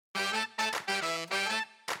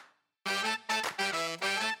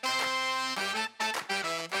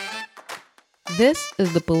This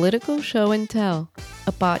is the Political Show and Tell,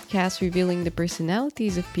 a podcast revealing the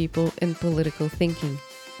personalities of people in political thinking.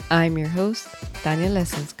 I'm your host, Tanya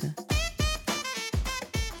Lesinska.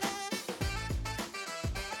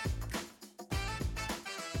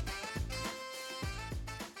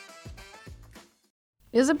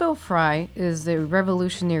 Isabel Frey is a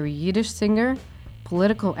revolutionary Yiddish singer,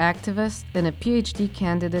 political activist, and a PhD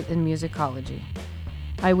candidate in musicology.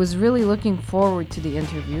 I was really looking forward to the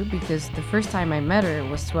interview because the first time I met her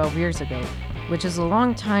was 12 years ago, which is a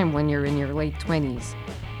long time when you're in your late 20s.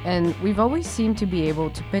 And we've always seemed to be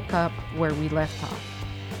able to pick up where we left off.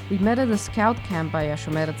 We met at a scout camp by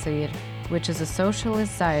Hashomer Tzair, which is a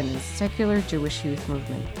socialist Zionist secular Jewish youth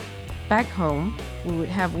movement. Back home, we would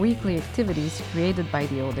have weekly activities created by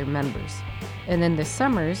the older members. And in the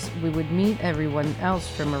summers, we would meet everyone else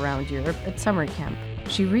from around Europe at summer camp.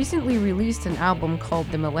 She recently released an album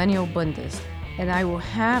called The Millennial Bundist, and I will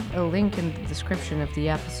have a link in the description of the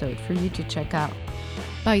episode for you to check out.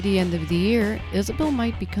 By the end of the year, Isabel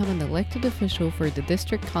might become an elected official for the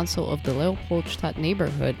District Council of the Leopoldstadt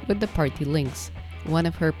neighborhood with the party links. One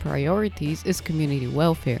of her priorities is community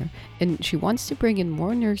welfare, and she wants to bring in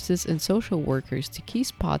more nurses and social workers to key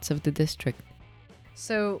spots of the district.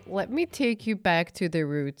 So let me take you back to the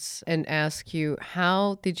roots and ask you,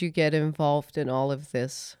 how did you get involved in all of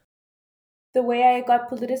this? The way I got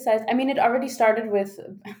politicized, I mean, it already started with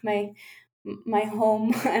my my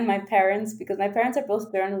home and my parents, because my parents are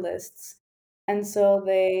both journalists, and so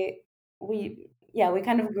we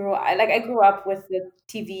kind of I grew up with the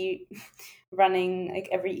TV running like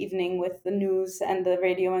every evening with the news and the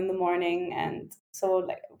radio in the morning, and so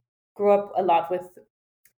like grew up a lot with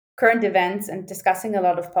current events and discussing a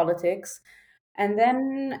lot of politics. And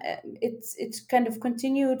then it's kind of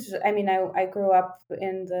continued. I mean, I grew up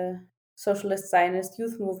in the socialist Zionist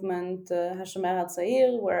youth movement, Hashomer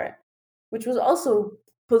Hatzair, which was also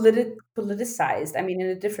politicized. I mean, in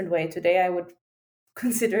a different way. Today, I would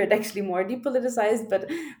consider it actually more depoliticized,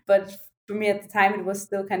 but for me at the time, it was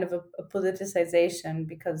still kind of a politicization,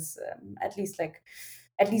 because at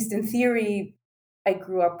least in theory, I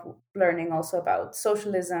grew up learning also about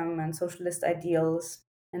socialism and socialist ideals.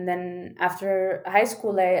 And then after high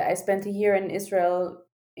school, I spent a year in Israel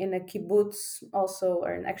in a kibbutz also,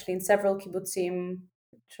 actually in several kibbutzim,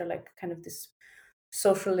 which are like kind of this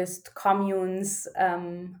socialist communes.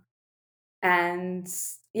 And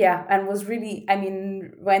yeah, and was really, I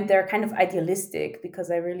mean, went there kind of idealistic,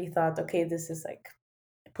 because I really thought, okay, this is like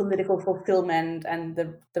political fulfillment and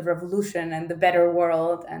the revolution and the better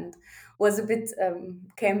world, and was a bit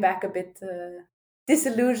came back a bit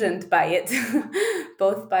disillusioned by it,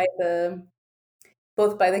 both by the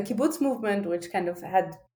both by the kibbutz movement, which kind of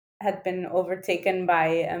had been overtaken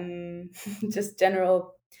by just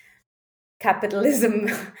general capitalism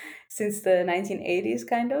since the 1980s,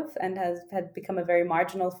 kind of, and has had become a very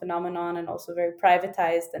marginal phenomenon, and also very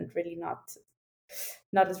privatized, and really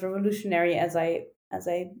not as revolutionary as I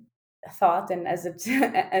thought, and as it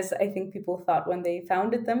as I think people thought when they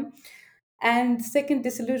founded them. And second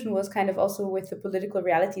disillusion was kind of also with the political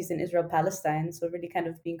realities in Israel Palestine. So really kind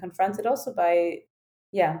of being confronted also by,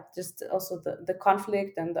 yeah, just also the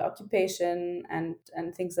conflict and the occupation, and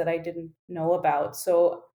things that I didn't know about.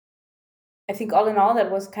 So I think all in all, that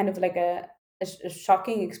was kind of like a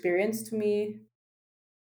shocking experience to me.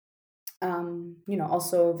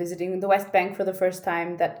 Also visiting the West Bank for the first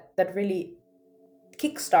time, that really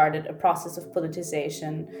kickstarted a process of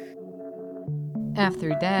politicization.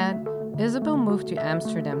 After that, Isabel moved to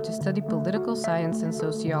Amsterdam to study political science and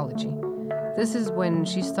sociology. This is when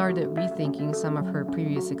she started rethinking some of her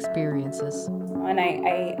previous experiences. And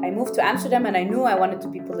I moved to Amsterdam, and I knew I wanted to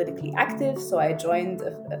be politically active. So I joined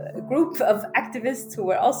a group of activists who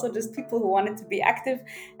were also just people who wanted to be active.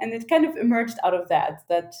 And it kind of emerged out of that,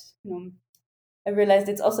 I realized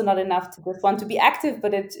it's also not enough to just want to be active,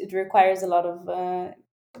 but it requires a lot of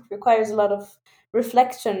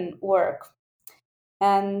reflection work,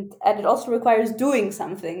 and it also requires doing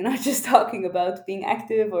something, not just talking about being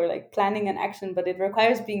active or like planning an action, but it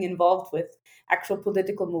requires being involved with actual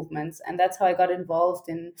political movements. And that's how I got involved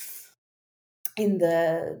in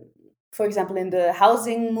the for example, in the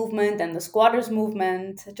housing movement and the squatters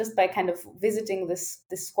movement, just by kind of visiting this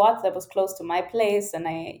squat that was close to my place, and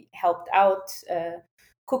I helped out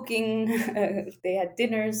cooking. They had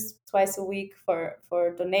dinners twice a week for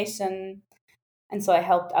donation, and so I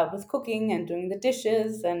helped out with cooking and doing the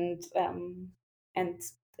dishes, and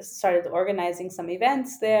started organizing some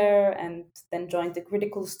events there, and then joined the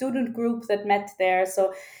critical student group that met there.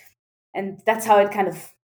 So, and that's how it kind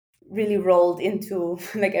of really rolled into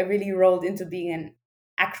like I really rolled into being an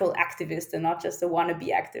actual activist and not just a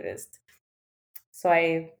wannabe activist. So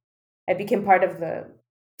I became part of the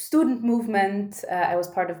student movement. I was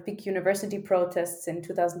part of big university protests in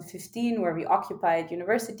 2015 where we occupied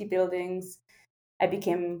university buildings. I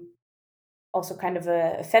became also kind of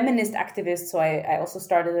a feminist activist. So I also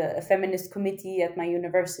started a feminist committee at my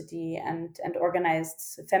university and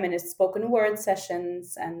organized feminist spoken word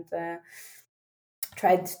sessions and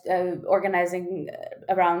tried organizing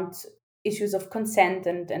around issues of consent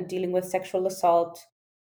and dealing with sexual assault.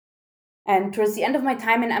 And towards the end of my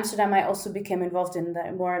time in Amsterdam, I also became involved in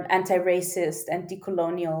the more anti-racist and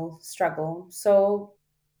decolonial struggle. So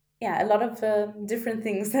yeah, a lot of different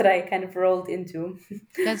things that I kind of rolled into.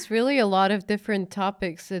 That's really a lot of different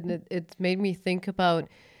topics, and it made me think about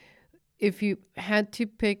if you had to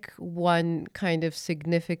pick one kind of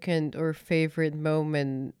significant or favorite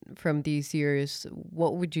moment from these years,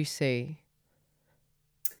 what would you say?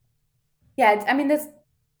 Yeah, I mean that's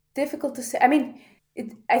difficult to say. I mean,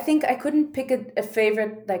 I think I couldn't pick a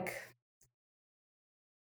favorite like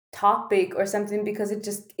topic or something because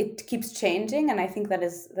it keeps changing, and I think that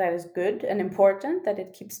is good and important that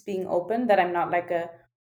it keeps being open. That I'm not like a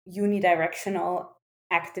unidirectional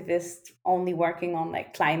activist only working on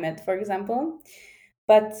like climate, for example.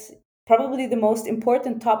 But probably the most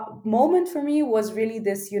important top moment for me was really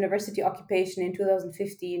this university occupation in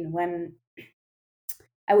 2015 when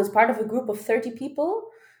I was part of a group of 30 people,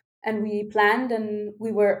 and we planned and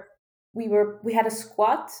we had a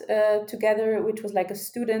squat together, which was like a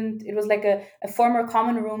student. It was like a former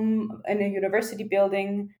common room in a university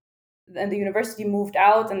building, and the university moved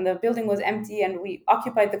out and the building was empty, and we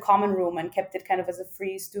occupied the common room and kept it kind of as a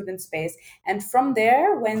free student space. And from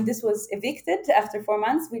there, when this was evicted after 4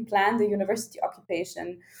 months, we planned the university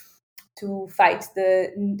occupation to fight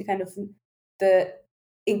the kind of the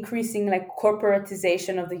increasing like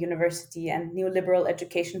corporatization of the university and neoliberal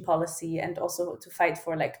education policy, and also to fight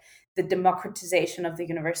for like the democratization of the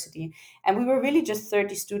university. And we were really just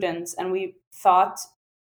 30 students, and we thought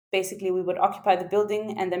basically we would occupy the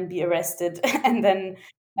building and then be arrested and then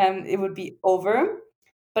it would be over.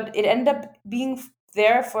 But it ended up being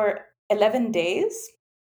there for 11 days.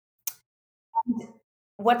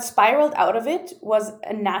 What spiraled out of it was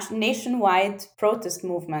a nationwide protest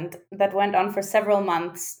movement that went on for several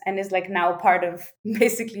months and is like now part of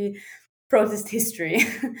basically protest history.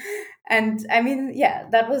 And I mean, yeah,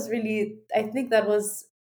 that was really, I think that was,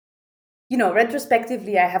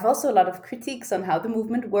 retrospectively, I have also a lot of critiques on how the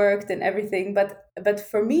movement worked and everything. But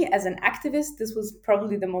for me as an activist, this was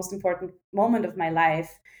probably the most important moment of my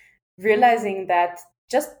life, realizing that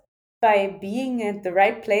just by being at the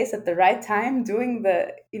right place at the right time, doing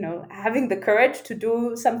having the courage to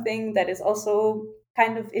do something that is also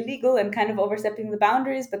kind of illegal and kind of overstepping the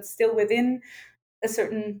boundaries, but still within a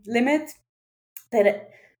certain limit, that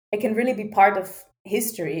I can really be part of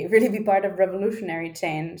history, really be part of revolutionary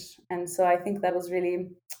change. And so I think that was really,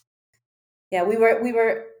 yeah, we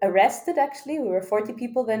were arrested. Actually, we were 40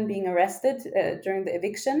 people then being arrested during the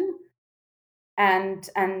eviction, and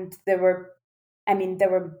there were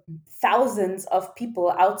thousands of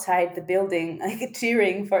people outside the building like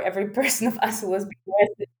cheering for every person of us who was being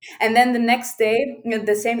arrested. And then the next day,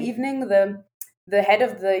 the same evening, the head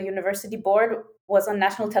of the university board was on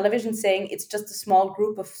national television saying it's just a small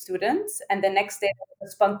group of students. And the next day, there was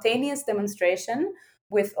a spontaneous demonstration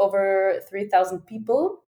with over 3,000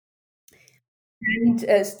 people and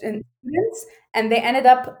students, and they ended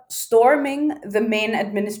up storming the main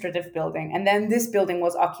administrative building. And then this building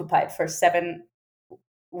was occupied for 7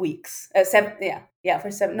 weeks. Yeah,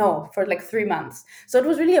 for seven, no, for like 3 months. So it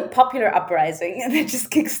was really a popular uprising, and it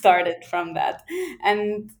just kick-started from that.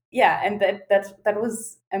 And yeah, and that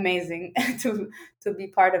was amazing to be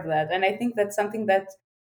part of that. And I think that's something that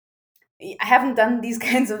I haven't done these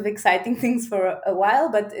kinds of exciting things for a while,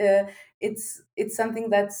 but it's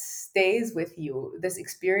something that stays with you. This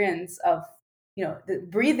experience of the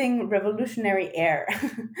breathing revolutionary air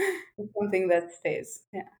is something that stays.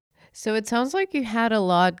 Yeah, So it sounds like you had a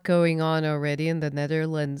lot going on already in the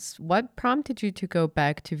Netherlands. What prompted you to go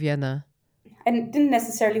back to Vienna? and didn't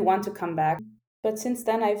necessarily want to come back, but since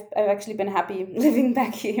then I've actually been happy living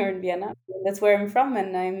back here in Vienna. That's where I'm from,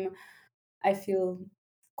 and I feel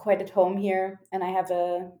quite at home here. And I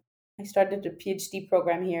started a PhD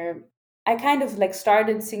program here. I kind of like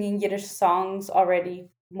started singing Yiddish songs already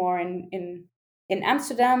more in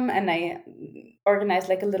Amsterdam, and I organized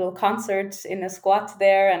like a little concert in a squat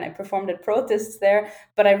there, and I performed at protests there.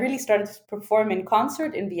 But I really started to perform in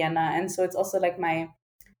concert in Vienna, and so it's also like my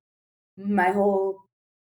whole,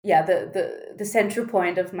 yeah, the central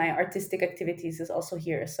point of my artistic activities is also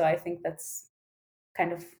here. So I think that's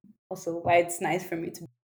kind of also why it's nice for me to.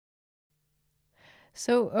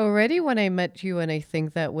 So already when I met you, and I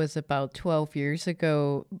think that was about 12 years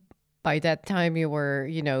ago, by that time you were,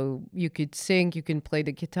 you could sing, you can play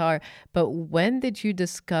the guitar. But when did you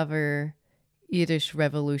discover Yiddish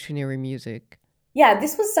revolutionary music? Yeah,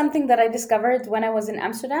 this was something that I discovered when I was in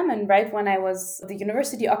Amsterdam and right when I was the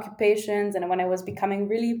university occupations and when I was becoming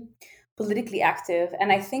really politically active.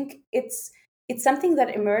 And I think it's something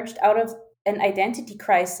that emerged out of an identity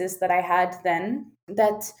crisis that I had then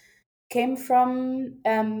that came from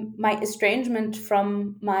my estrangement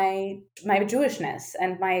from my Jewishness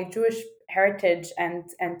and my Jewish heritage and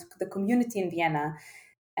the community in Vienna,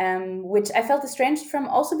 which I felt estranged from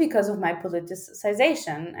also because of my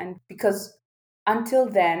politicization and because until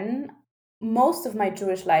then most of my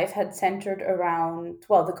Jewish life had centered around,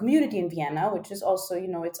 well, the community in Vienna, which is also,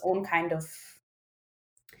 its own kind of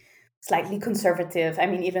slightly conservative. I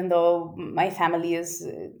mean, even though my family is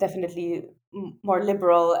definitely more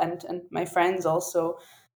liberal and my friends also,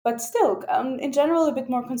 but still, in general, a bit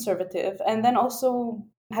more conservative. And then also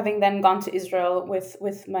having then gone to Israel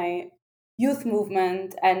with my youth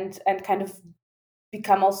movement and kind of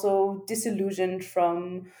become also disillusioned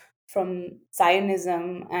from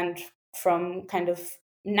Zionism and from kind of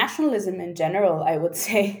nationalism in general, I would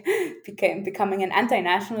say, becoming an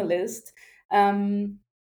anti-nationalist. Um,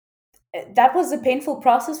 that was a painful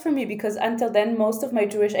process for me because until then most of my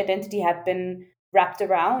Jewish identity had been wrapped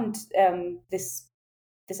around this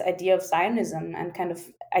idea of Zionism and kind of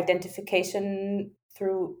identification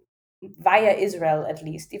through via Israel, at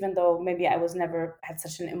least, even though maybe I was never had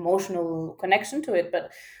such an emotional connection to it,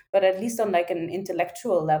 but at least on like an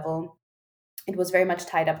intellectual level it was very much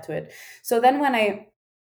tied up to it. So then when I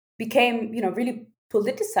became, really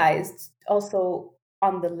politicized also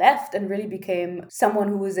on the left and really became someone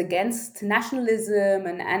who was against nationalism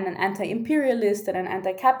and an anti-imperialist and an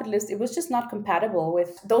anti-capitalist, it was just not compatible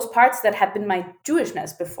with those parts that had been my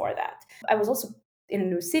Jewishness before that. I was also in a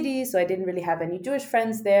new city, so I didn't really have any Jewish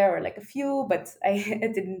friends there, or like a few, but I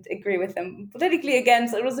didn't agree with them politically again,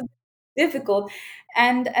 so it was a bit difficult.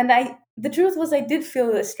 And the truth was I did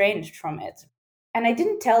feel estranged from it, and I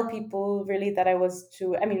didn't tell people really that I was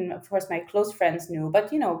too. I mean, of course, my close friends knew,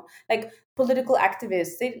 but like political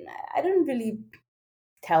activists, I didn't really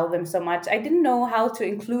tell them so much. I didn't know how to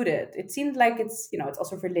include it. It seemed like it's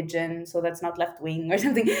also religion, so that's not left wing or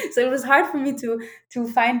something. So it was hard for me to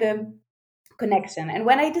find a connection. And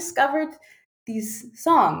when I discovered these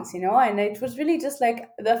songs, and it was really just like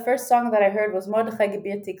the first song that I heard was Mordechai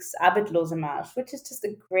Gebirtig's Arbeitslose Marsch, which is just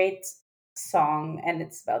a great song. And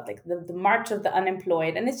it's about like the March of the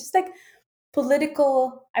Unemployed. And it's just like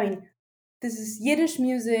political. I mean, this is Yiddish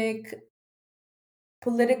music,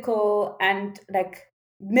 political and like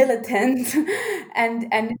militant and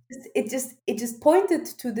it just pointed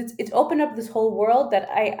to this. It opened up this whole world that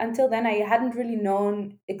I until then I hadn't really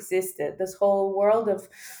known existed, this whole world of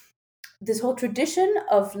this whole tradition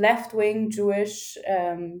of left-wing Jewish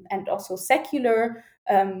and also secular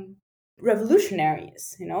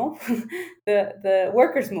revolutionaries, the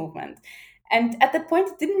workers movement. And at that point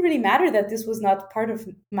it didn't really matter that this was not part of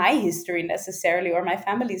my history necessarily or my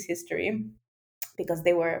family's history, because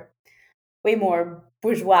they were way more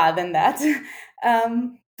bourgeois than that.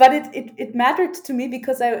 But it mattered to me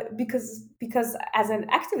because as an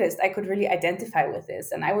activist I could really identify with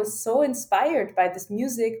this, and I was so inspired by this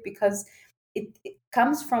music because it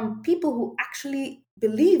comes from people who actually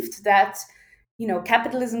believed that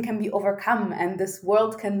capitalism can be overcome and this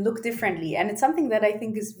world can look differently. And it's something that I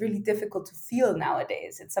think is really difficult to feel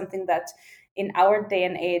nowadays. It's something that in our day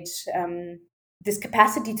and age, this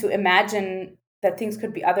capacity to imagine that things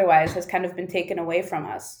could be otherwise has kind of been taken away from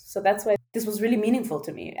us. So that's why this was really meaningful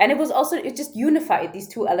to me. And it just unified these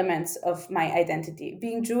two elements of my identity,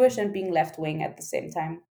 being Jewish and being left wing at the same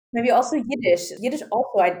time. Maybe also Yiddish. Yiddish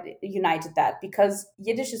also I united that because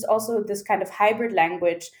Yiddish is also this kind of hybrid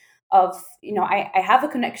language of, I have a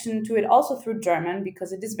connection to it also through German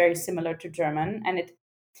because it is very similar to German, and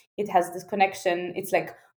it has this connection. It's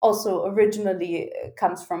like also originally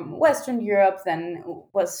comes from Western Europe, then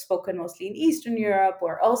was spoken mostly in Eastern Europe,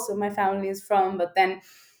 where also my family is from, but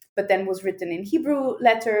then was written in Hebrew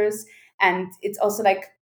letters. And it's also like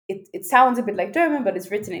it sounds a bit like German, but it's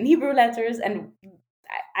written in Hebrew letters. And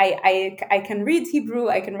I can read Hebrew,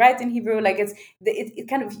 I can write in Hebrew. Like it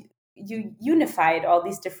kind of unified all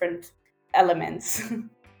these different elements.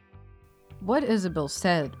 What Isabel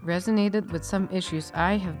said resonated with some issues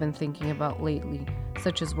I have been thinking about lately,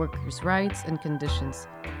 such as workers' rights and conditions.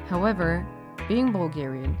 However, being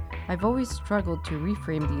Bulgarian, I've always struggled to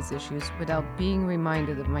reframe these issues without being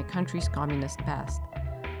reminded of my country's communist past.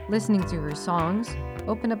 Listening to her songs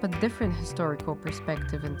opened up a different historical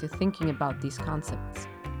perspective into thinking about these concepts.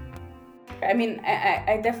 I mean,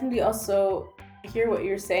 I definitely also hear what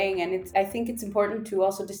you're saying, and I think it's important to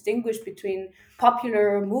also distinguish between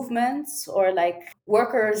popular movements or like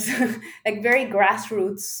workers, like very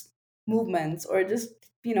grassroots movements, or just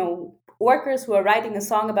workers who are writing a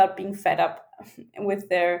song about being fed up with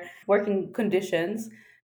their working conditions,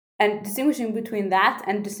 and distinguishing between that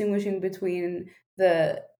and distinguishing between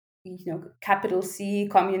the capital C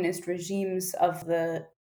communist regimes of the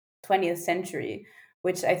 20th century,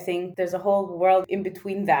 which I think there's a whole world in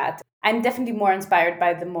between that. I'm definitely more inspired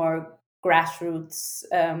by the more grassroots,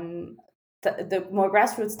 the more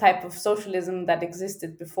grassroots type of socialism that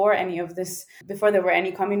existed before any of this, before there were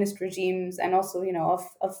any communist regimes, and also,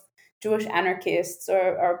 of Jewish anarchists,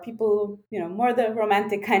 or people, more the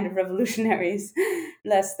romantic kind of revolutionaries,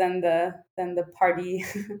 less than the party,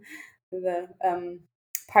 the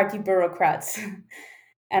party bureaucrats.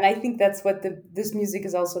 And I think that's what this music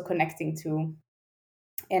is also connecting to.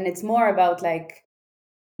 And it's more about, like,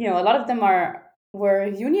 a lot of them were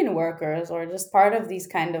union workers, or just part of these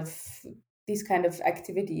kind of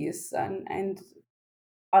activities, and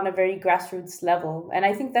on a very grassroots level. And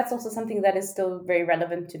I think that's also something that is still very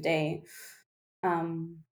relevant today.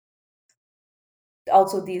 um,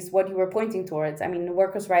 Also, these, what you were pointing towards, I mean,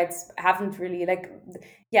 workers' rights haven't really, like,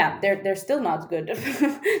 yeah, they're still not good.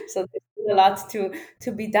 So there's still a lot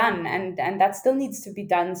to be done, and that still needs to be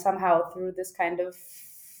done somehow through this kind of,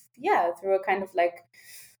 yeah, through a kind of like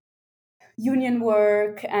union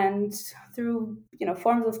work, and through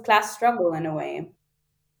forms of class struggle in a way.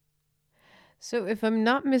 So, if I'm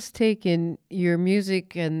not mistaken, your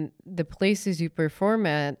music and the places you perform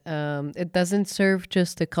at, it doesn't serve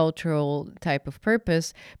just a cultural type of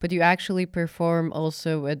purpose, but you actually perform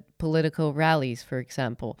also at political rallies, for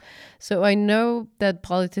example. So, I know that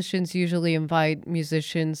politicians usually invite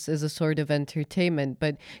musicians as a sort of entertainment,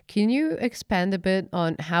 but can you expand a bit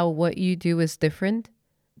on how what you do is different?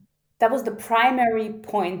 That was the primary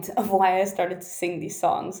point of why I started to sing these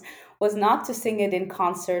songs, was not to sing it in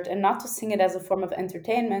concert and not to sing it as a form of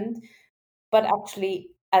entertainment, but actually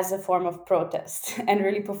as a form of protest, and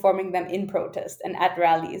really performing them in protest and at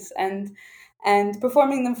rallies, and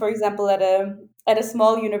performing them, for example, at a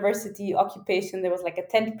small university occupation. There was like a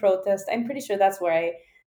tent protest. I'm pretty sure that's where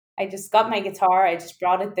I just got my guitar, I just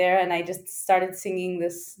brought it there, and I just started singing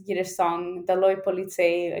this Yiddish song, Daloi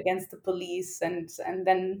Polizei, against the police. And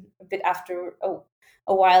then a bit after,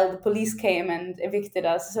 a while, the police came and evicted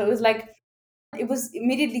us. So it was like, it was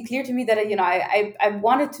immediately clear to me that, I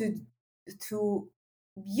wanted to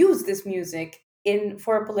use this music in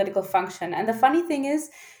for a political function. And the funny thing is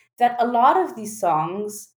that a lot of these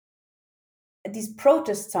songs, these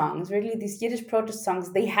protest songs, really these Yiddish protest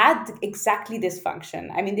songs, they had exactly this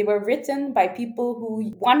function. I mean, they were written by people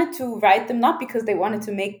who wanted to write them not because they wanted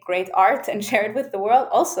to make great art and share it with the world,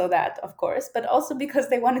 also that, of course, but also because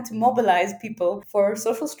they wanted to mobilize people for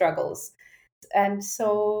social struggles. And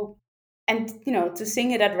so, and to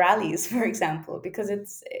sing it at rallies, for example, because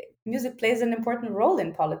it's music plays an important role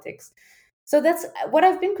in politics. So that's what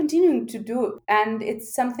I've been continuing to do. And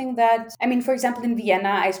it's something that, I mean, for example, in Vienna,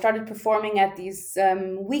 I started performing at these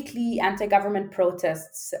weekly anti government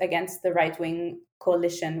protests against the right wing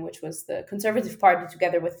coalition, which was the Conservative Party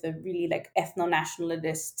together with the really like ethno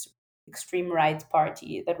nationalist extreme right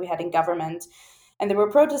party that we had in government. And there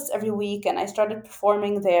were protests every week, and I started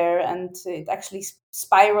performing there, and it actually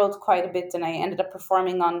spiraled quite a bit. And I ended up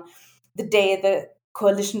performing on the day the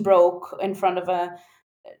coalition broke in front of a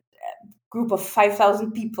group of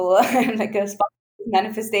 5,000 people, like a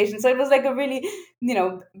manifestation. So it was like a really,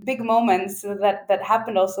 big moment. So that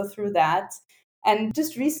happened also through that. And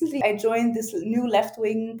just recently, I joined this new left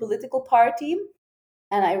wing political party,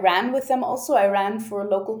 and I ran with them also. I ran for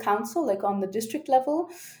local council, like on the district level.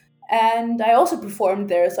 And I also performed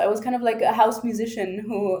there. So I was kind of like a house musician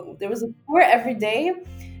who, there was a tour every day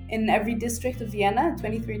in every district of Vienna,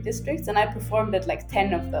 23 districts, and I performed at like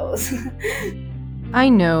 10 of those. I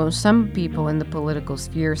know some people in the political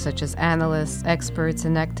sphere, such as analysts, experts,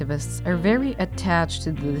 and activists, are very attached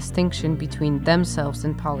to the distinction between themselves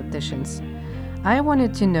and politicians. I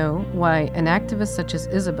wanted to know why an activist such as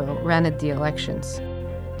Isabel ran at the elections.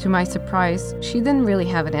 To my surprise, she didn't really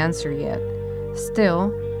have an answer yet.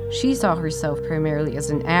 Still, she saw herself primarily as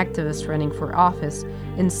an activist running for office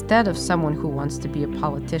instead of someone who wants to be a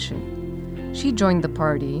politician. She joined the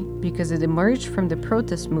party because it emerged from the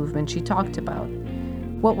protest movement she talked about.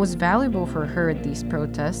 What was valuable for her at these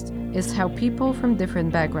protests is how people from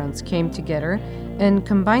different backgrounds came together and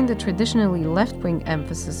combined the traditionally left-wing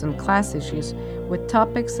emphasis on class issues with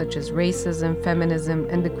topics such as racism, feminism,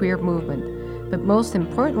 and the queer movement. But most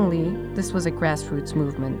importantly, this was a grassroots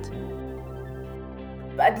movement.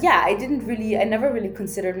 But yeah, I never really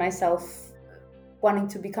considered myself wanting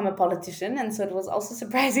to become a politician, and so it was also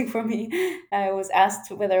surprising for me. I was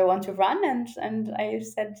asked whether I want to run, and I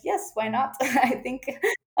said yes, why not? I think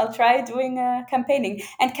I'll try doing campaigning.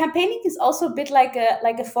 And campaigning is also a bit like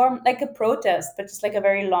a form, like a protest, but just like a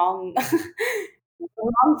very long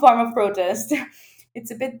long form of protest.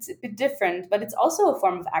 It's a bit different, but it's also a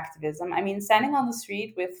form of activism. I mean, standing on the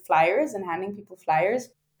street with flyers and handing people flyers.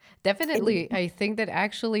 It, Definitely. I think that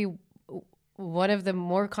actually one of the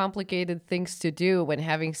more complicated things to do when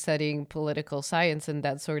having studying political science and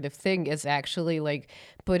that sort of thing is actually like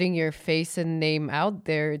putting your face and name out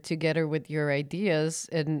there together with your ideas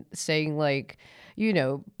and saying like,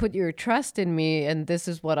 put your trust in me and this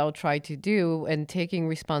is what I'll try to do and taking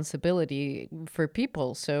responsibility for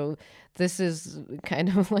people. So this is kind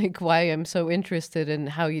of like why I'm so interested in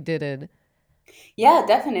how you did it. Yeah,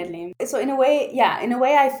 definitely. So in a way, yeah, in a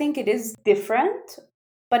way, I think it is different,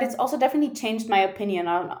 but it's also definitely changed my opinion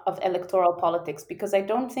of electoral politics because I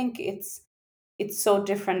don't think it's so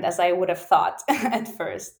different as I would have thought at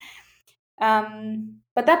first.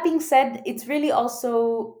 But that being said, it's really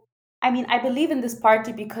also. I mean, I believe in this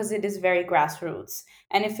party because it is very grassroots,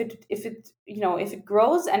 and if it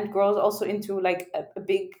grows and grows also into like a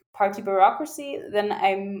big party bureaucracy, then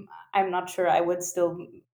I'm not sure I would still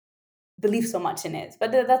believe so much in it,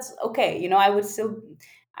 but that's okay. I would still.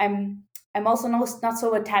 I'm also not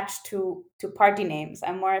so attached to party names.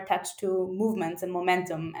 I'm more attached to movements and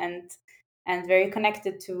momentum, and very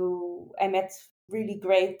connected to. I met really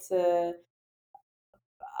great.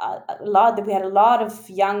 We had a lot of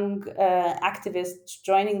young activists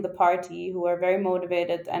joining the party who are very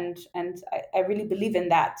motivated, and I really believe in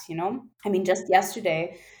that. I mean, just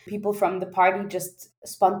yesterday people from the party just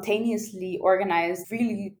spontaneously organized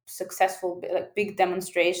really successful like big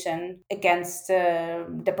demonstration against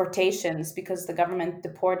deportations because the government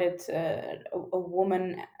deported a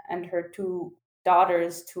woman and her two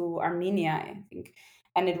daughters to Armenia, I think.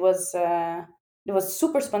 And it was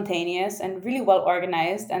super spontaneous and really well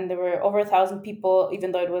organized, and there were over 1,000 people,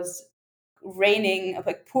 even though it was raining,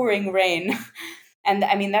 like pouring rain. And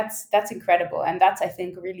I mean, that's incredible, and that's, I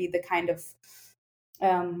think, really the kind of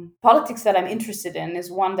politics that I'm interested in, is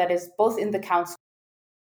one that is both in the council.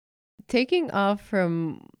 Taking off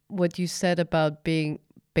from what you said about being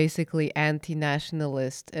basically anti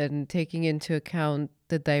nationalist and taking into account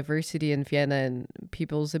the diversity in Vienna and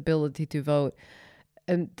people's ability to vote,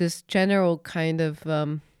 and this general kind of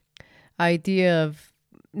idea of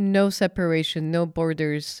no separation, no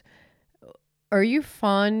borders. Are you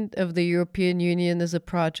fond of the European Union as a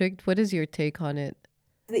project? What is your take on it?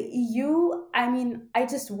 The EU, I mean, I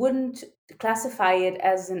just wouldn't classify it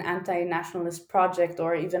as an anti-nationalist project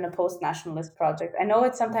or even a post-nationalist project. I know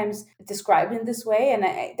it's sometimes described in this way, and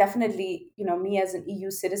I definitely, me as an EU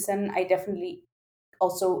citizen, I definitely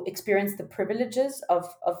also experience the privileges of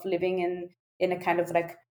living in a kind of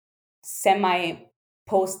like semi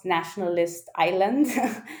post-nationalist island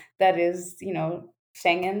that is,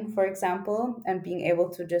 Schengen, for example, and being able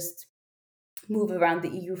to just move around the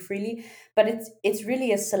EU freely. But it's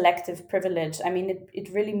really a selective privilege. I mean, it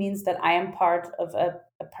really means that I am part of a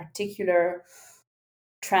particular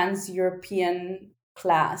trans-European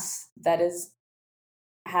class that is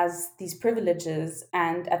has these privileges,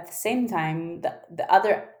 and at the same time the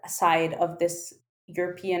other side of this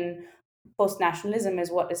European post-nationalism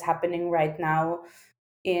is what is happening right now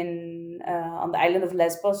in on the island of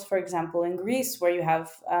Lesbos, for example, in Greece, where you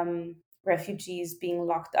have refugees being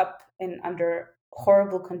locked up in under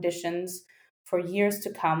horrible conditions for years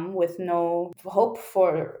to come, with no hope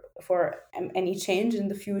for any change in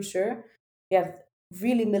the future. You have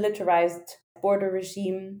really militarized border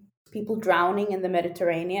regime, people drowning in the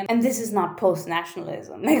Mediterranean, and this is not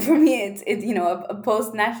post-nationalism. Like for me, it's a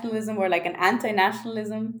post-nationalism or like an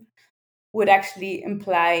anti-nationalism would actually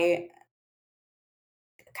imply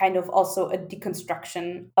kind of also a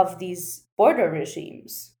deconstruction of these border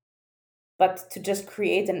regimes. But to just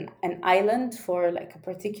create an island for like a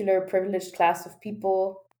particular privileged class of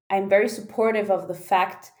people, I'm very supportive of the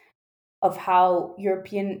fact of how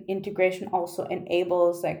European integration also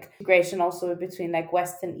enables like integration also between like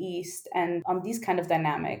West and East and on these kind of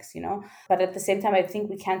dynamics. But at the same time, I think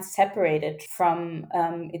we can't separate it from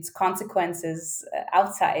its consequences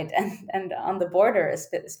outside and on the border,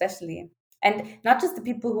 especially. And not just the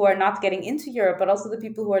people who are not getting into Europe, but also the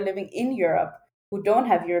people who are living in Europe who don't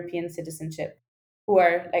have European citizenship, who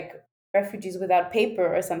are like refugees without paper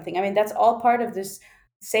or something. I mean, that's all part of this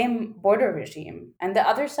same border regime. And the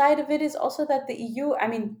other side of it is also that the EU, I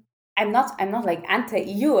mean, I'm not like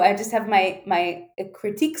anti-EU. I just have my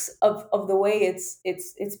critiques of the way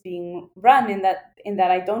it's being run, in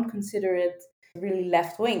that I don't consider it really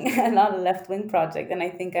left wing, and not a left wing project. And I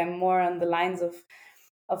think I'm more on the lines of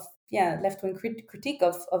yeah, left wing critique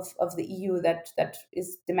of the EU, that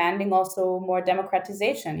is demanding also more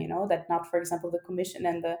democratization. That not, for example, the Commission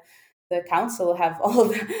and the Council have all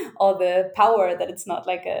the power. That it's not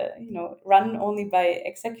like a, run only by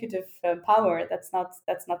executive power. That's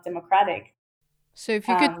not democratic. So if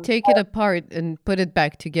you could take it apart and put it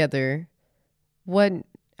back together, what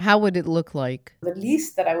how would it look like? The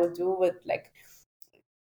least that I would do would, like,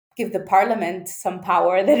 give the parliament some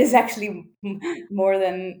power that is actually more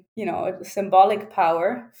than, symbolic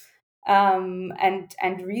power, and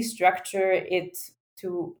restructure it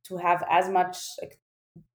to have as much, like,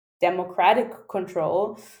 democratic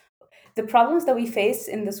control. The problems that we face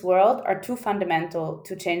in this world are too fundamental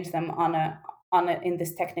to change them on a in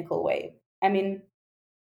this technical way. I mean,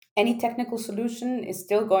 any technical solution is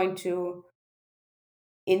still going to,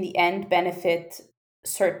 in the end, benefit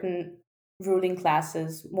certain ruling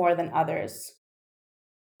classes more than others.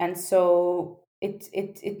 And so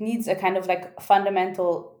it needs a kind of, like,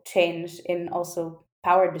 fundamental change in also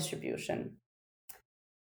power distribution.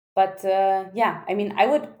 But yeah, I mean, I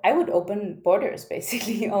would open borders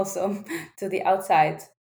basically also to the outside.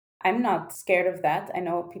 I'm not scared of that. I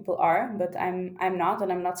know people are, but I'm not,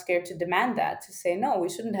 and I'm not scared to demand that, to say no, we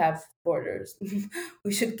shouldn't have borders.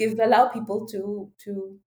 We should allow people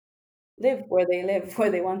to live where they live,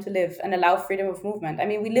 where they want to live, and allow freedom of movement. I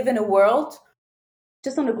mean, we live in a world,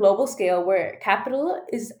 just on a global scale, where capital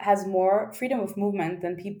has more freedom of movement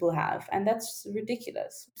than people have, and that's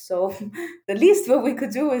ridiculous. So the least what we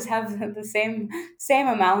could do is have the same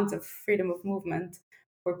amount of freedom of movement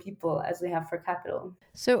for people as we have for capital.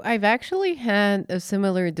 So I've actually had a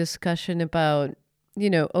similar discussion about,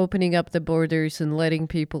 opening up the borders and letting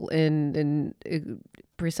people in, and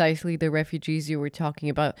precisely the refugees you were talking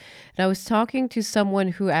about. And I was talking to someone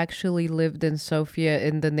who actually lived in Sofia,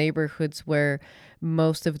 in the neighborhoods where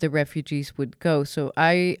most of the refugees would go. So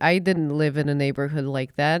I didn't live in a neighborhood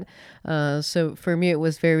like that. So for me, it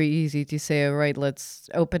was very easy to say, all right, let's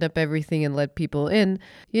open up everything and let people in.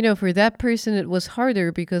 For that person, it was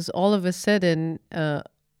harder because all of a sudden,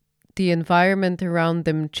 the environment around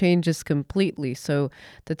them changes completely. So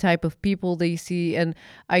the type of people they see. And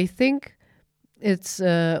I think it's,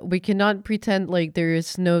 we cannot pretend like there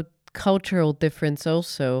is no cultural difference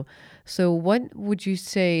also. So what would you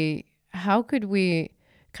say, how could we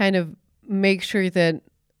kind of make sure that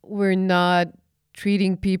we're not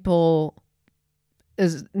treating people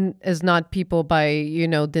as not people by,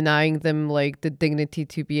 denying them like the dignity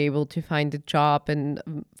to be able to find a job and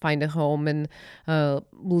find a home and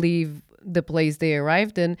leave the place they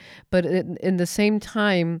arrived in, but in the same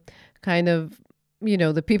time, kind of,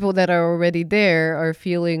 the people that are already there are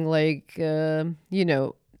feeling like,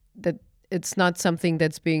 that it's not something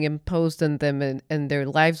that's being imposed on them, and their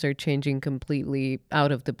lives are changing completely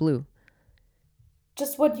out of the blue.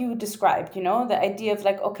 Just what you described, the idea of,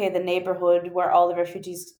 like, okay, the neighborhood where all the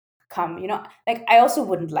refugees come, like, I also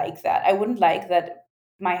wouldn't like that. I wouldn't like that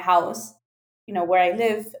my house, where I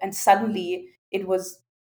live, and suddenly it was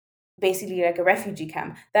basically like a refugee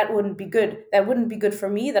camp. That wouldn't be good. That wouldn't be good for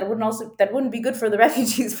me. That wouldn't be good for the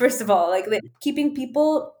refugees. First of all, like, keeping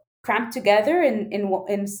people cramped together in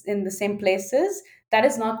the same places, that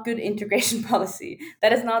is not good integration policy.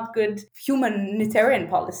 That is not good humanitarian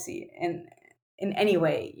policy in any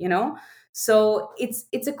way. So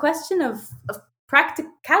it's a question of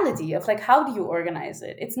practicality, of, like, how do you organize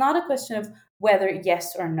it. It's not a question of whether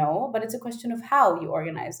yes or no, but it's a question of how you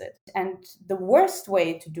organize it. And the worst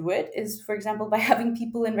way to do it is, for example, by having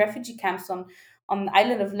people in refugee camps on the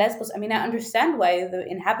island of Lesbos. I mean, I understand why the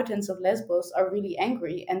inhabitants of Lesbos are really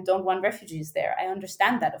angry and don't want refugees there. I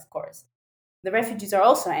understand that, of course. The refugees are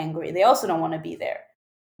also angry. They also don't want to be there.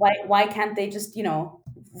 Why can't they just,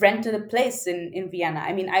 rent a place in Vienna?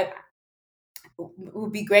 I mean, it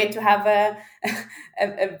would be great to have a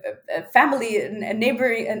family, a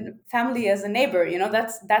neighbor, and family as a neighbor.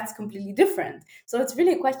 That's completely different. So it's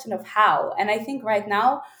really a question of how. And I think right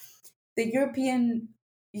now the European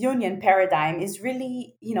Union paradigm is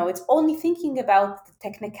really, it's only thinking about the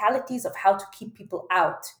technicalities of how to keep people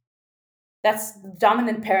out. That's the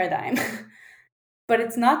dominant paradigm. But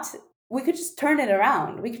it's not. We could just turn it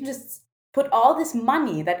around. We can just put all this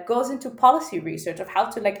money that goes into policy research of how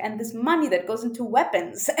to, like, and this money that goes into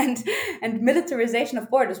weapons and militarization of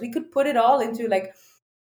borders, we could put it all into, like,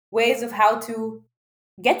 ways of how to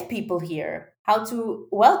get people here, how to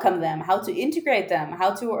welcome them, how to integrate them,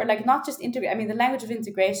 how to, or like not just integrate, I mean, the language of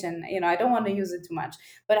integration, I don't want to use it too much,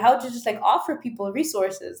 but how to just like offer people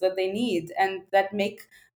resources that they need and that make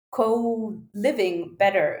co-living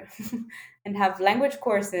better and have language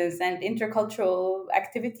courses and intercultural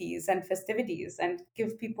activities and festivities and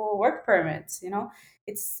give people work permits.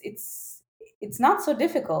 It's not so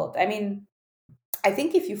difficult. I mean, I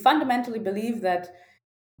think if you fundamentally believe that,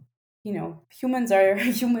 humans are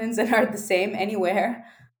humans and are the same anywhere,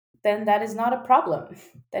 then that is not a problem.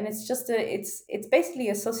 Then it's basically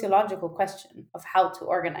a sociological question of how to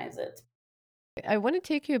organize it. I want to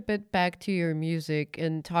take you a bit back to your music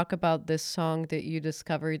and talk about this song that you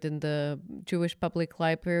discovered in the Jewish Public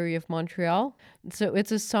Library of Montreal. So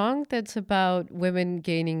it's a song that's about women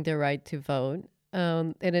gaining the right to vote,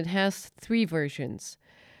 and it has three versions.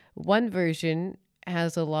 One version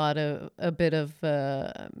has a bit of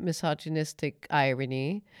misogynistic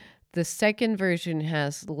irony. The second version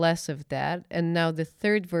has less of that, and now the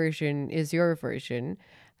third version is your version.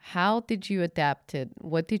 How did you adapt it?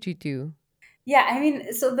 What did you do? Yeah, I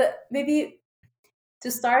mean, so the maybe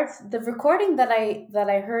to start, the recording that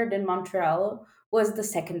I heard in Montreal was the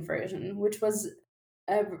second version, which was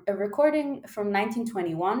a recording from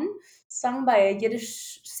 1921, sung by a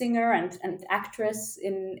Yiddish singer and actress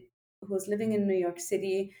who was living in New York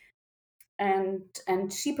City, and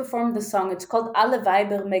she performed the song. It's called Alle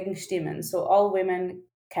Weiber mögen stimmen, so all women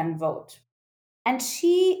can vote. And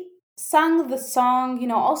she sung the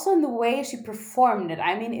song, also in the way she performed it.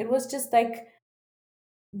 I mean, it was just like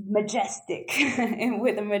majestic and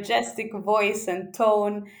with a majestic voice and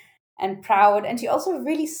tone and proud. And she also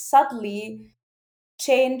really subtly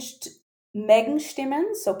changed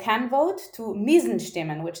Megenstimmen, so can vote, to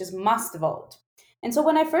Miesenstimmen, which is must vote. And so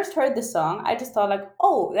when I first heard the song, I just thought like,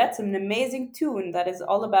 oh, that's an amazing tune that is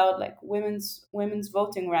all about like women's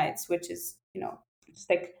voting rights, which is, just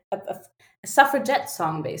like a suffragette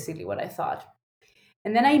song, basically what I thought.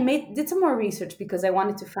 And then I did some more research because I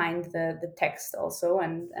wanted to find the text also,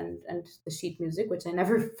 and the sheet music, which I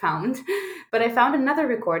never found. But I found another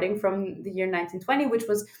recording from the year 1920, which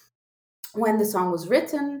was when the song was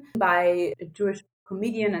written by a Jewish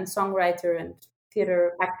comedian and songwriter and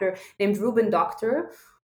theater actor named Reuben Doctor,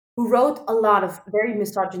 who wrote a lot of very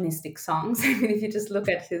misogynistic songs. I mean, if you just look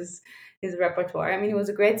at his repertoire, I mean, he was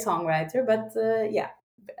a great songwriter, but yeah,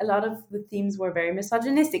 a lot of the themes were very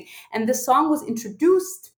misogynistic. And the song was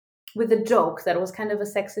introduced with a joke that was kind of a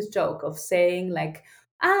sexist joke of saying like,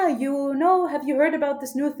 have you heard about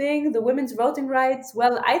this new thing, the women's voting rights?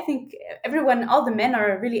 Well, I think all the men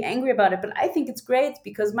are really angry about it, but I think it's great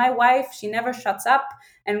because my wife, she never shuts up.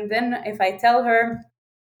 And then if I tell her,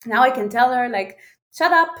 now I can tell her like,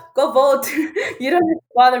 shut up, go vote. You don't have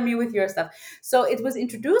to bother me with your stuff. So it was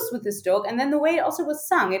introduced with this joke, and then the way it also was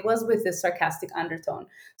sung, it was with this sarcastic undertone.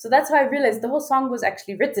 So that's how I realized the whole song was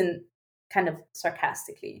actually written kind of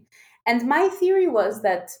sarcastically. And my theory was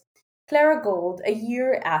that Clara Gold, a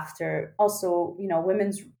year after also,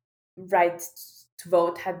 women's right to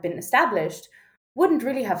vote had been established, wouldn't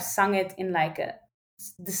really have sung it in like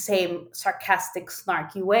the same sarcastic,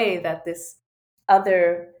 snarky way that this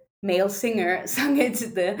other male singer sung it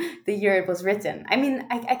the year it was written. I mean,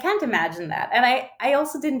 I can't imagine that. And I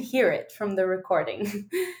also didn't hear it from the recording.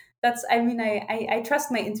 I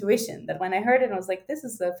trust my intuition that when I heard it, I was like, this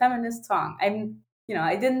is a feminist song.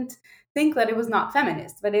 I didn't think that it was not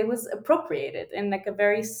feminist, but it was appropriated in like a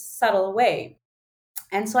very subtle way.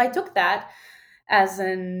 And so I took that as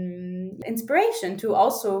an inspiration to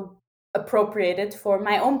also appropriate it for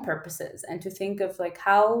my own purposes and to think of like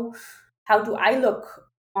how do I look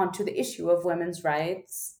onto the issue of women's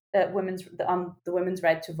rights, on the women's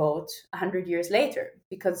right to vote 100 years later?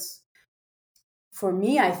 Because for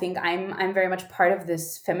me, I think I'm very much part of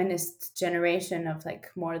this feminist generation of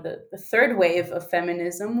like more the third wave of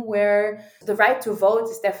feminism, where the right to vote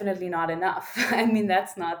is definitely not enough. I mean,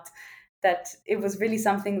 that's not that it was really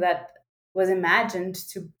something that was imagined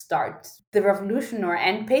to start the revolution or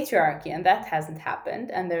end patriarchy, and that hasn't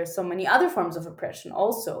happened. And there's so many other forms of oppression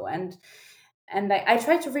also. And I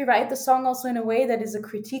try to rewrite the song also in a way that is a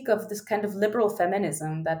critique of this kind of liberal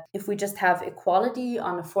feminism, that if we just have equality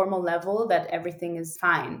on a formal level, that everything is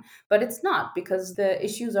fine. But it's not, because the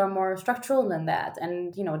issues are more structural than that.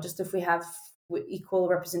 And, just if we have equal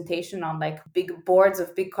representation on like big boards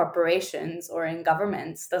of big corporations or in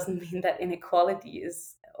governments doesn't mean that inequality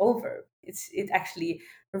is over. It actually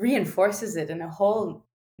reinforces it in a whole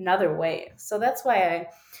another way. So that's why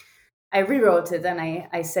I rewrote it, and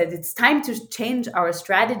I said it's time to change our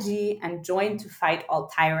strategy and join to fight all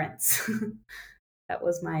tyrants. That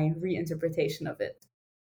was my reinterpretation of it.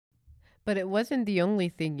 But it wasn't the only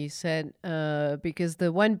thing you said, because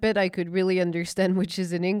the one bit I could really understand, which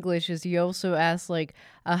is in English, is you also asked, like,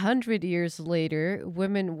 100 years later,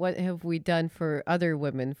 women, what have we done for other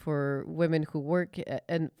women, for women who work?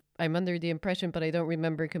 And I'm under the impression, but I don't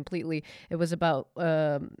remember completely. It was about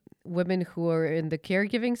women who are in the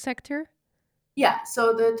caregiving sector. Yeah,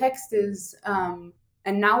 so the text is, and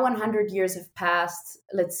now 100 years have passed.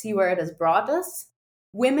 Let's see where it has brought us.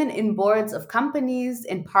 Women in boards of companies,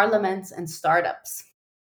 in parliaments, and startups.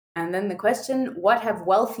 And then the question, what have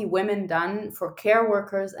wealthy women done for care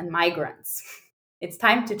workers and migrants? It's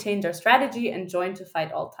time to change our strategy and join to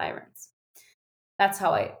fight all tyrants. That's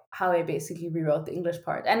how I basically rewrote the English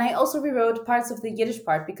part, and I also rewrote parts of the Yiddish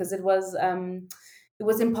part because it was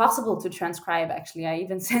impossible to transcribe. Actually, I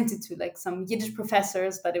even sent it to like some Yiddish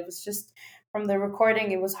professors, but it was just from the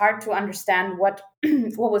recording, it was hard to understand what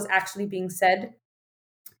what was actually being said.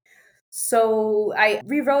 So I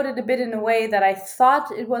rewrote it a bit in a way that I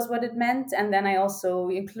thought it was what it meant, and then I also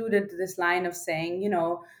included this line of saying,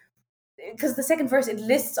 because the second verse, it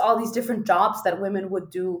lists all these different jobs that women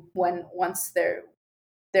would do when once there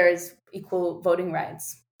is equal voting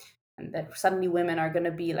rights, and that suddenly women are going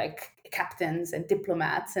to be like captains and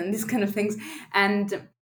diplomats and these kind of things. And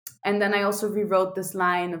then I also rewrote this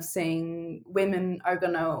line of saying women are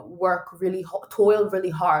going to work really toil really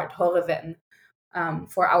hard, horven,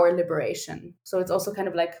 for our liberation. So it's also kind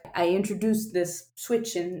of like I introduced this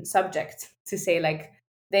switch in subject to say like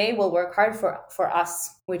they will work hard for us,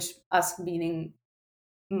 which us meaning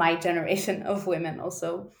my generation of women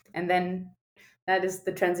also. And then that is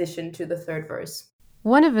the transition to the third verse.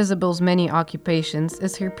 One of Isabel's many occupations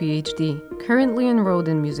is her PhD. Currently enrolled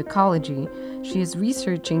in musicology, she is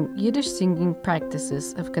researching Yiddish singing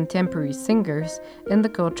practices of contemporary singers in the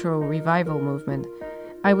cultural revival movement.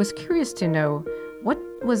 I was curious to know what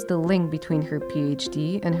was the link between her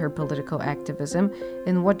PhD and her political activism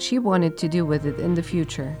and what she wanted to do with it in the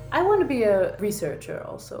future. I want to be a researcher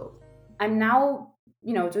also. I'm now,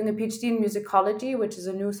 doing a PhD in musicology, which is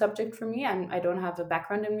a new subject for me. I don't have a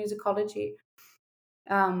background in musicology.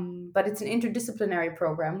 But it's an interdisciplinary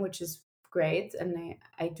program, which is great. And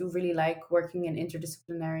I do really like working in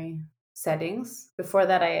interdisciplinary settings. Before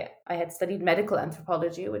that, I had studied medical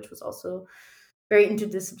anthropology, which was also very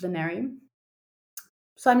interdisciplinary.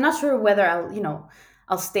 So I'm not sure whether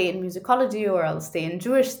I'll stay in musicology or I'll stay in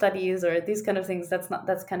Jewish studies or these kind of things.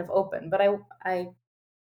 That's kind of open. But I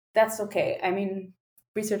that's okay. I mean,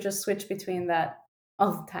 researchers switch between that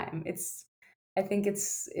all the time. I think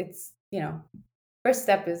it's first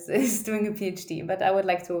step is is doing a PhD, but I would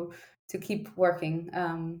like to keep working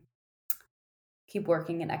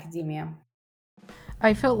in academia.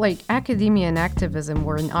 I felt like academia and activism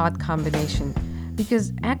were an odd combination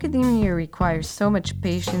because academia requires so much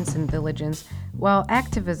patience and diligence, while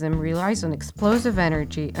activism relies on explosive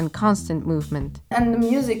energy and constant movement. And the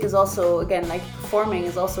music is also, again, like performing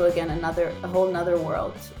is also, again, a whole nother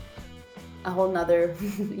world, a whole nother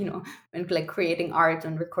and like creating art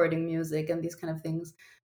and recording music and these kind of things,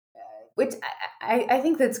 which I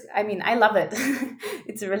think I mean, I love it.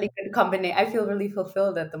 It's a really good combination. I feel really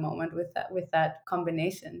fulfilled at the moment with that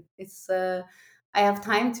combination. I have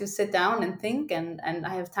time to sit down and think, and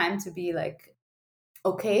I have time to be like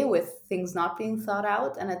okay with things not being thought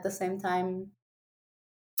out, and at the same time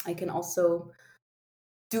I can also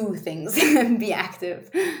do things and be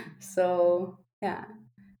active. So yeah,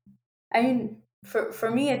 I mean,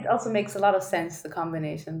 for me, it also makes a lot of sense, the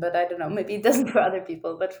combination. But I don't know, maybe it doesn't for other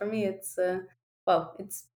people. But for me, it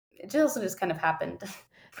also just kind of happened.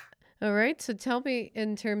 All right, so tell me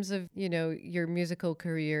in terms of, your musical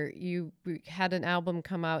career, you had an album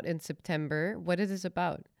come out in September. What is this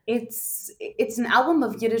about? It's an album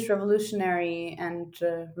of Yiddish revolutionary and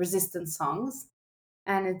resistance songs,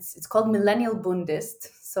 and it's called Millennial Bundist.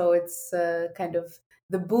 So it's kind of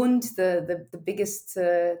the Bund, the biggest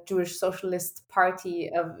Jewish socialist party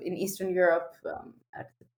in Eastern Europe at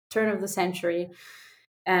the turn of the century,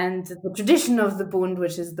 and the tradition of the Bund,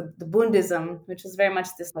 which is the Bundism, which is very much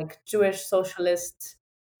this like Jewish socialist,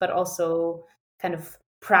 but also kind of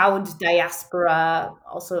proud diaspora,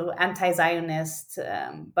 also anti-Zionist,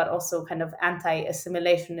 but also kind of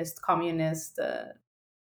anti-assimilationist communist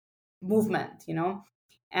movement,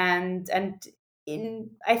 and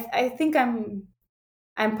I think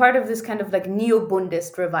I'm part of this kind of like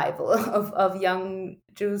neo-Bundist revival of young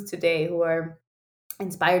Jews today who are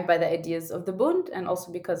inspired by the ideas of the Bund, and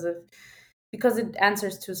also because it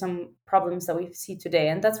answers to some problems that we see today.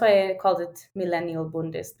 And that's why I called it Millennial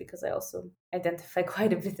Bundist, because I also identify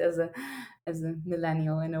quite a bit as a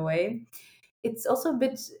millennial in a way. It's also a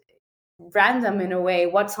bit random in a way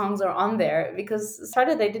what songs are on there, because it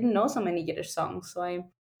started I didn't know so many Yiddish songs, so I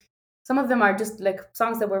some of them are just like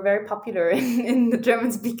songs that were very popular in the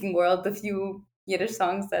German speaking world. The few Yiddish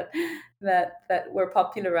songs that were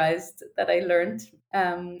popularized that I learned,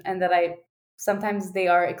 and that I sometimes they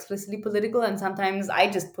are explicitly political, and sometimes I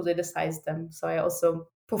just politicize them. So I also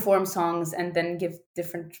perform songs and then give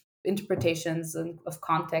different interpretations of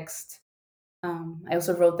context. I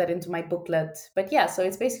also wrote that into my booklet. But yeah, so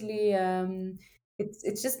it's basically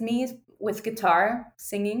it's just me with guitar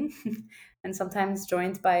singing, and sometimes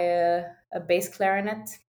joined by a bass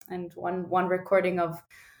clarinet, and one recording of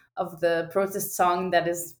the protest song that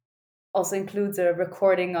is also includes a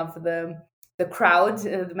recording of the crowd,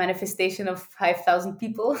 the manifestation of 5,000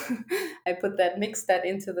 people. I put that mixed that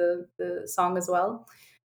into the song as well.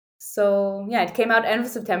 So yeah, it came out end of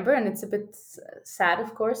September, and it's a bit sad,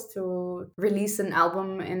 of course, to release an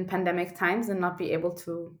album in pandemic times and not be able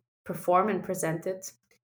to perform and present it.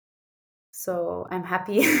 So I'm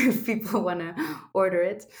happy if people want to order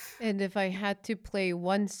it. And if I had to play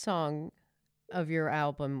one song of your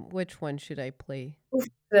album, which one should I play? Oof,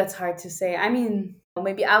 that's hard to say. I mean,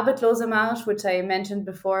 maybe Arbeitslose Marsch, which I mentioned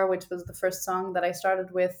before, which was the first song that I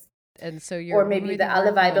started with. And so you're or maybe already the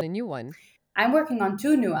Alle working Weibel. on a new one. I'm working on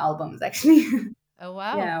 2 new albums, actually. Oh,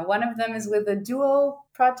 wow. Yeah, one of them is with a duo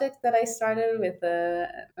project that I started with a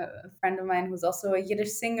friend of mine who's also a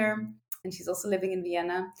Yiddish singer, and she's also living in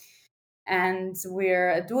Vienna. And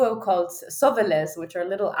we're a duo called Soveles, which are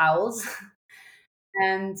little owls.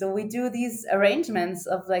 And so we do these arrangements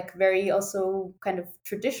of like very also kind of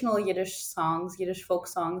traditional Yiddish songs, Yiddish folk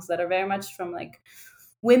songs that are very much from like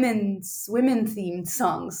women themed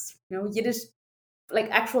songs, Yiddish, like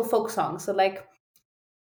actual folk songs. So like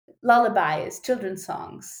lullabies, children's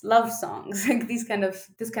songs, love songs, like this kind of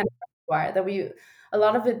repertoire that a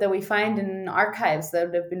lot of it that we find in archives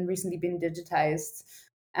that have recently been digitized,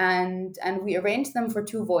 and we arrange them for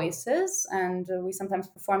 2 voices, and we sometimes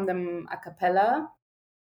perform them a cappella,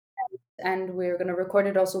 and we're going to record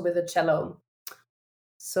it also with a cello.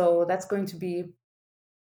 So that's going to be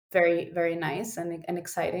very, very nice and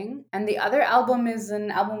exciting. And the other album is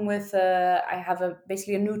an album with I have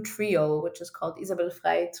basically a new trio, which is called Isabel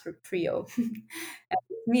Frey Trio.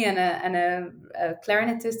 Me and a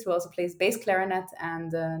clarinetist who also plays bass clarinet,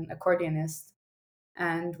 and an accordionist.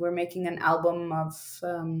 And we're making an album of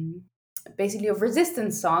basically of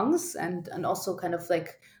resistance songs, and also kind of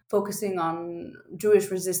like focusing on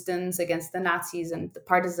Jewish resistance against the Nazis and the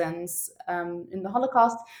partisans in the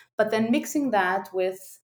Holocaust, but then mixing that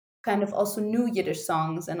with kind of also new Yiddish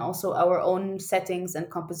songs and also our own settings and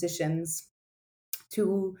compositions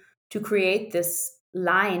to create this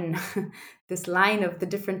line this line of the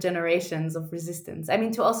different generations of resistance. I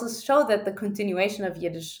mean, to also show that the continuation of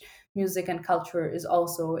Yiddish music and culture is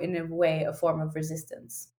also in a way a form of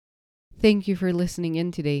resistance. Thank you for listening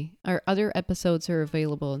in today. Our other episodes are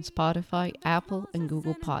available on Spotify, Apple, and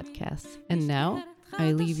Google Podcasts. And now,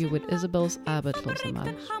 I leave you with Isabel's Arbeitslose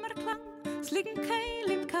Marsch.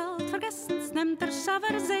 Vergessens nimmt der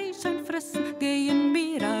Schaver sich schön fressen, gehen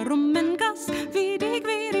wir herum in Gas, wie die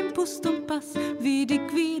Gwir im Pust und Pass, wie die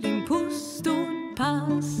Gwir im Pust und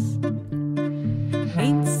Pass.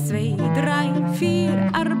 1, 2, 3,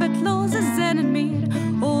 4, Arbeitslose sind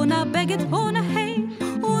wir, ohne Baguette, ohne Heim,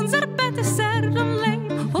 unser Bett ist sehr und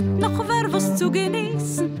leim, und noch wer was zu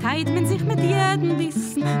genießen, teilt man sich mit jedem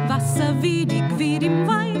Bissen, Wasser wie die Gwir im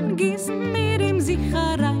Wein, gießen wir ihm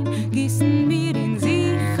sicher rein, gießen wir ihn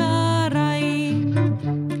sicher rein.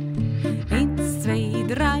 1, 2,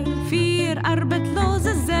 3, 4,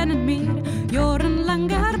 Arbeitslose sind wir,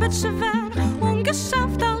 jahrelange Arbeit schwer,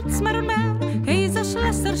 ungeschafft als mehr und mehr. Heiser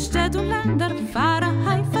Schlösser, Städte und Länder, fahren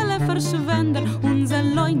Heifele Verschwender, unser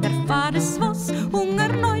Leun, der Fahr ist was, Hunger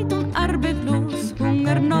neut und arbeitlos,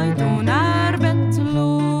 Hunger neut und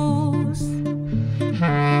arbeitlos.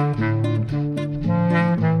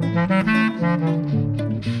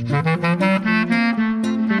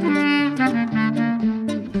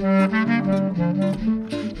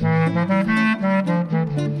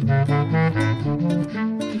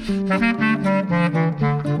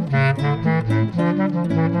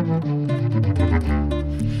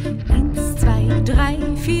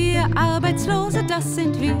 Arbeitslose, das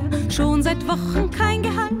sind wir, schon seit Wochen kein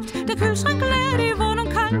Gehalt, der Kühlschrank leer, die Wohnung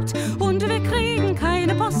kalt und wir kriegen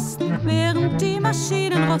keine Posten, während die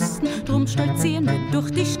Maschinen rosten. Drum stolzieren wir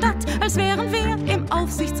durch die Stadt, als wären wir im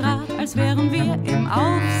Aufsichtsrat, als wären wir im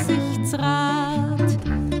Aufsichtsrat.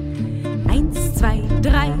 1, 2,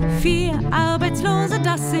 3, 4, Arbeitslose,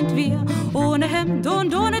 das sind wir, ohne Hemd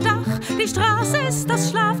und ohne Dach, die Straße ist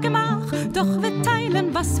das Schlafgemach, doch wir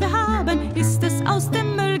teilen, was wir haben, ist es aus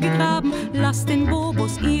dem Müll gekracht. Buchstaben, lasst den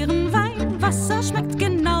Bobos ihren Wein. Wasser schmeckt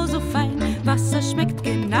genauso fein, Wasser schmeckt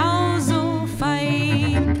genauso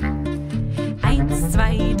fein. 1,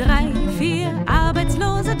 2, 3, 4,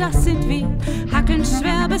 Arbeitslose, das sind wir. Hackeln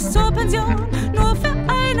schwer bis zur Pension, nur für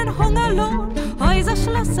einen Hungerlohn. Häuser,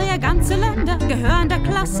 Schlösser, ja ganze Länder gehören der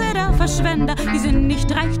Klasse der Verschwender. Die sind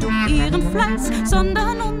nicht reich durch ihren Fleiß,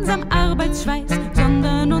 sondern unserem Arbeitsschweiß,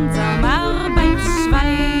 sondern unserem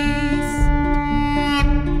Arbeitsschweiß.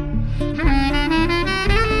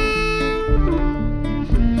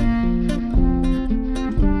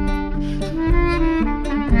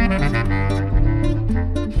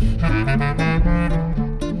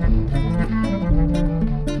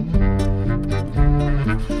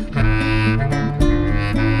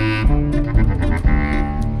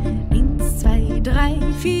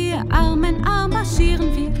 Arm in Arm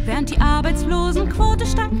marschieren wir, während die Arbeitslosenquote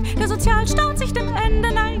steigt, der Sozialstaat sich dem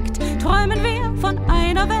Ende neigt. Träumen wir von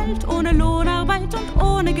einer Welt ohne Lohnarbeit und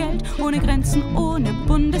ohne Geld, ohne Grenzen, ohne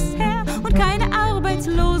Bundesheer und keine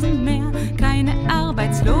Arbeitslosen mehr, keine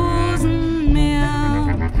Arbeitslosen mehr.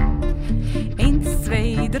 1,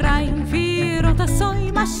 2, 3, 4, oder so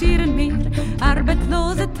marschieren wir,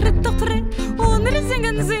 Arbeitslose Tritt durch Tritt, und wir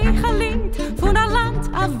singen sich ein Lied von ein Land,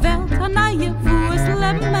 a Welt, a Neue, wo es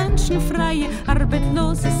leben Menschen freie,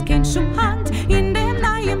 Arbeitsloses Kind.